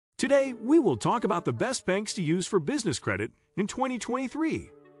Today, we will talk about the best banks to use for business credit in 2023.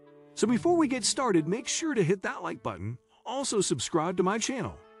 So before we get started, make sure to hit that like button. Also subscribe to my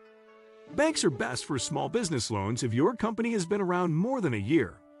channel. Banks are best for small business loans if your company has been around more than a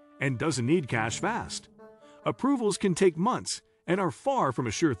year and doesn't need cash fast. Approvals can take months and are far from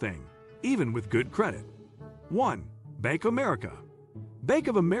a sure thing, even with good credit. 1. Bank of America. Bank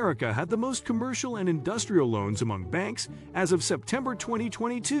of America had the most commercial and industrial loans among banks as of September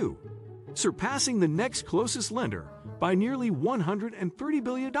 2022, surpassing the next closest lender by nearly $130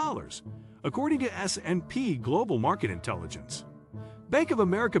 billion, according to S&P Global Market Intelligence. Bank of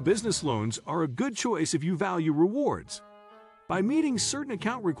America business loans are a good choice if you value rewards. By meeting certain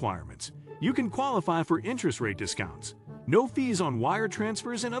account requirements, you can qualify for interest rate discounts, no fees on wire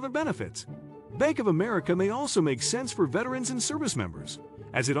transfers, and other benefits. Bank of America may also make sense for veterans and service members,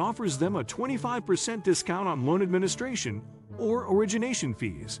 as it offers them a 25% discount on loan administration or origination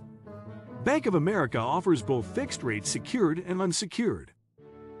fees. Bank of America offers both fixed rate secured and unsecured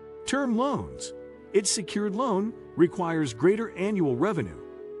term loans. Its secured loan requires greater annual revenue,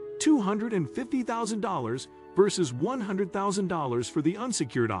 $250,000 versus $100,000 for the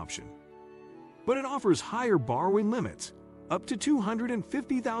unsecured option. But it offers higher borrowing limits, up to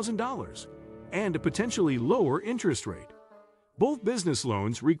 $250,000, and a potentially lower interest rate. Both business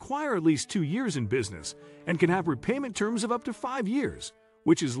loans require at least 2 years in business and can have repayment terms of up to 5 years,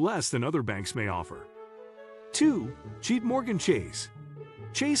 which is less than other banks may offer. 2. JPMorgan Chase.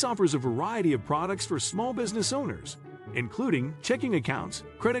 Chase offers a variety of products for small business owners, including checking accounts,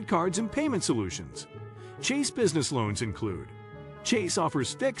 credit cards, and payment solutions. Chase business loans include: Chase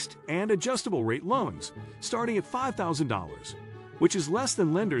offers fixed and adjustable rate loans starting at $5,000, which is less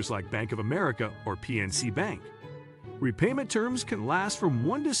than lenders like Bank of America or PNC Bank. Repayment terms can last from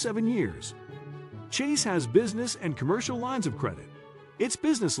 1 to 7 years. Chase has business and commercial lines of credit. Its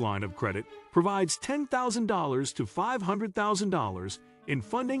business line of credit provides $10,000 to $500,000 in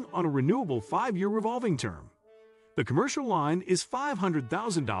funding on a renewable 5-year revolving term. The commercial line is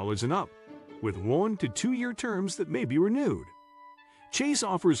 $500,000 and up, with 1 to 2 year terms that may be renewed. Chase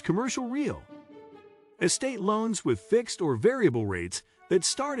offers commercial real estate loans with fixed or variable rates that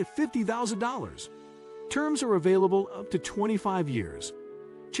start at $50,000. Terms are available up to 25 years.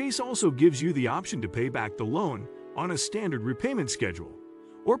 Chase also gives you the option to pay back the loan on a standard repayment schedule,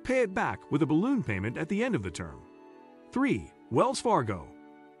 or pay it back with a balloon payment at the end of the term. 3. Wells Fargo.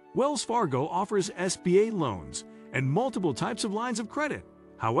 Wells Fargo offers SBA loans and multiple types of lines of credit.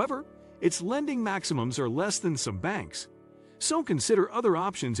 However, its lending maximums are less than some banks. So consider other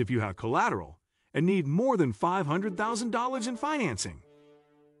options if you have collateral and need more than $500,000 in financing.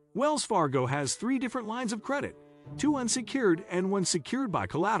 Wells Fargo has 3 different lines of credit, 2 unsecured and 1 secured by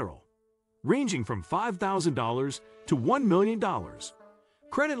collateral, ranging from $5,000 to $1 million.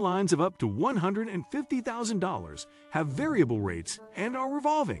 Credit lines of up to $150,000 have variable rates and are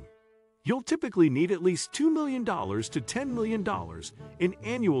revolving. You'll typically need at least $2 million to $10 million in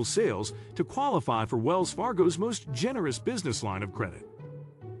annual sales to qualify for Wells Fargo's most generous business line of credit.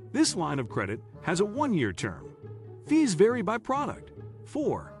 This line of credit has a 1-year term. Fees vary by product.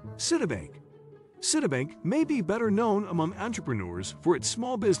 4. Citibank. Citibank may be better known among entrepreneurs for its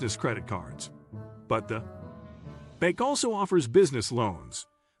small business credit cards, but the bank also offers business loans,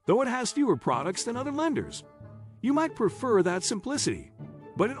 though it has fewer products than other lenders. You might prefer that simplicity,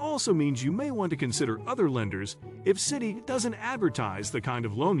 but it also means you may want to consider other lenders if Citi doesn't advertise the kind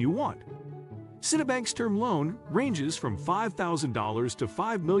of loan you want. Citibank's term loan ranges from $5,000 to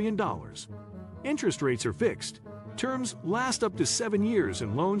 $5 million. Interest rates are fixed. Terms last up to 7 years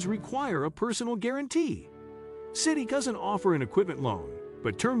and loans require a personal guarantee. Citi doesn't offer an equipment loan,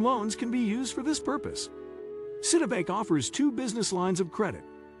 but term loans can be used for this purpose. Citibank offers 2 business lines of credit,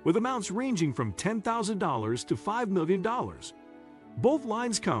 with amounts ranging from $10,000 to $5 million. Both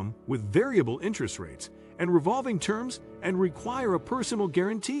lines come with variable interest rates and revolving terms and require a personal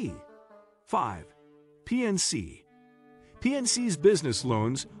guarantee. 5. PNC. PNC's business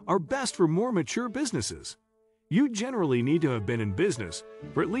loans are best for more mature businesses. You generally need to have been in business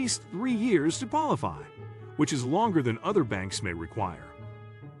for at least 3 years to qualify, which is longer than other banks may require.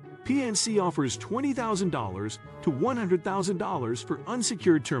 PNC offers $20,000 to $100,000 for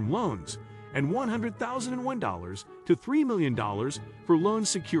unsecured term loans and $100,001 to $3 million for loans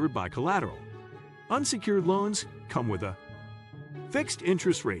secured by collateral. Unsecured loans come with a fixed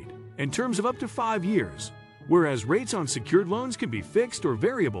interest rate and terms of up to 5 years, whereas rates on secured loans can be fixed or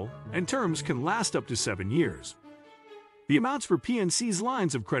variable and terms can last up to 7 years. The amounts for PNC's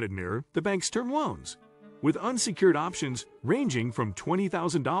lines of credit mirror the bank's term loans, with unsecured options ranging from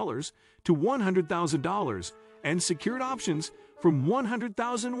 $20,000 to $100,000 and secured options from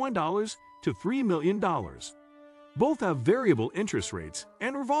 $100,001 to $3 million. Both have variable interest rates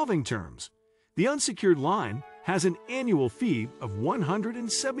and revolving terms. The unsecured line has an annual fee of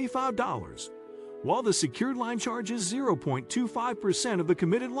 $175, while the secured line charges 0.25% of the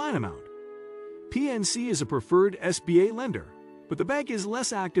committed line amount. PNC is a preferred SBA lender, but the bank is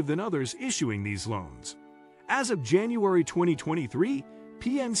less active than others issuing these loans. As of January 2023,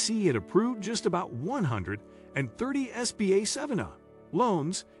 PNC had approved just about 130 SBA 7A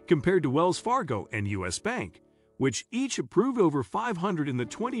loans compared to Wells Fargo and U.S. Bank, which each approved over 500 in the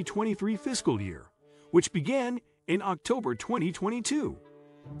 2023 fiscal year, which began in October 2022.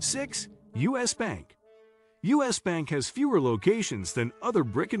 6. U.S. Bank. U.S. Bank has fewer locations than other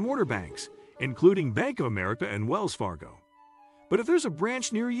brick-and-mortar banks, including Bank of America and Wells Fargo. But if there's a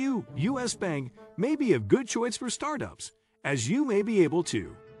branch near you, U.S. Bank may be a good choice for startups, as you may be able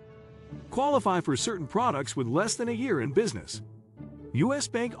to qualify for certain products with less than a year in business. U.S.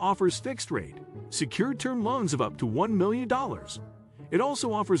 Bank offers fixed-rate, secured term loans of up to $1 million. It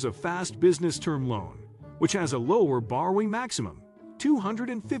also offers a fast business term loan, which has a lower borrowing maximum,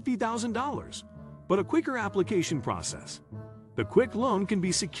 $250,000, but a quicker application process. The quick loan can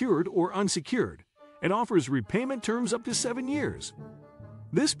be secured or unsecured and offers repayment terms up to 7 years.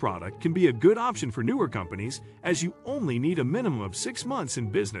 This product can be a good option for newer companies as you only need a minimum of 6 months in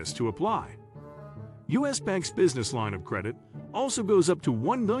business to apply. U.S. Bank's business line of credit also goes up to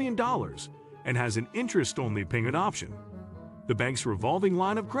 $1 million and has an interest-only payment option. The bank's revolving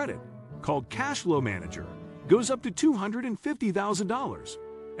line of credit, called Cash Flow Manager, goes up to $250,000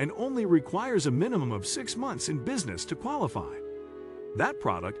 and only requires a minimum of 6 months in business to qualify. That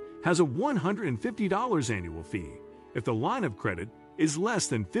product has a $150 annual fee if the line of credit is less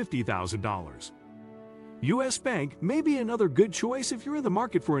than $50,000. U.S. Bank may be another good choice if you're in the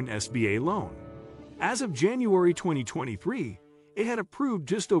market for an SBA loan. As of January 2023, it had approved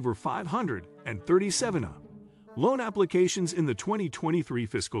just over 537 loan applications in the 2023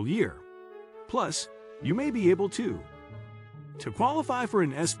 fiscal year. Plus, you may be able to qualify for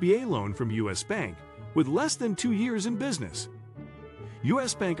an SBA loan from U.S. Bank with less than 2 years in business.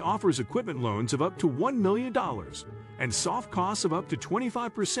 U.S. Bank offers equipment loans of up to $1 million, and soft costs of up to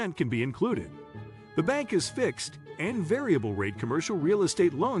 25% can be included. The bank is fixed and variable rate commercial real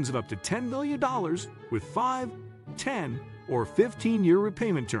estate loans of up to $10 million with 5, 10, or 15-year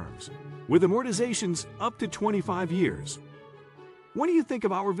repayment terms, with amortizations up to 25 years. What do you think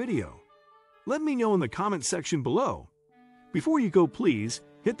of our video? Let me know in the comment section below. Before you go, please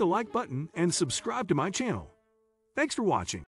hit the like button and subscribe to my channel. Thanks for watching.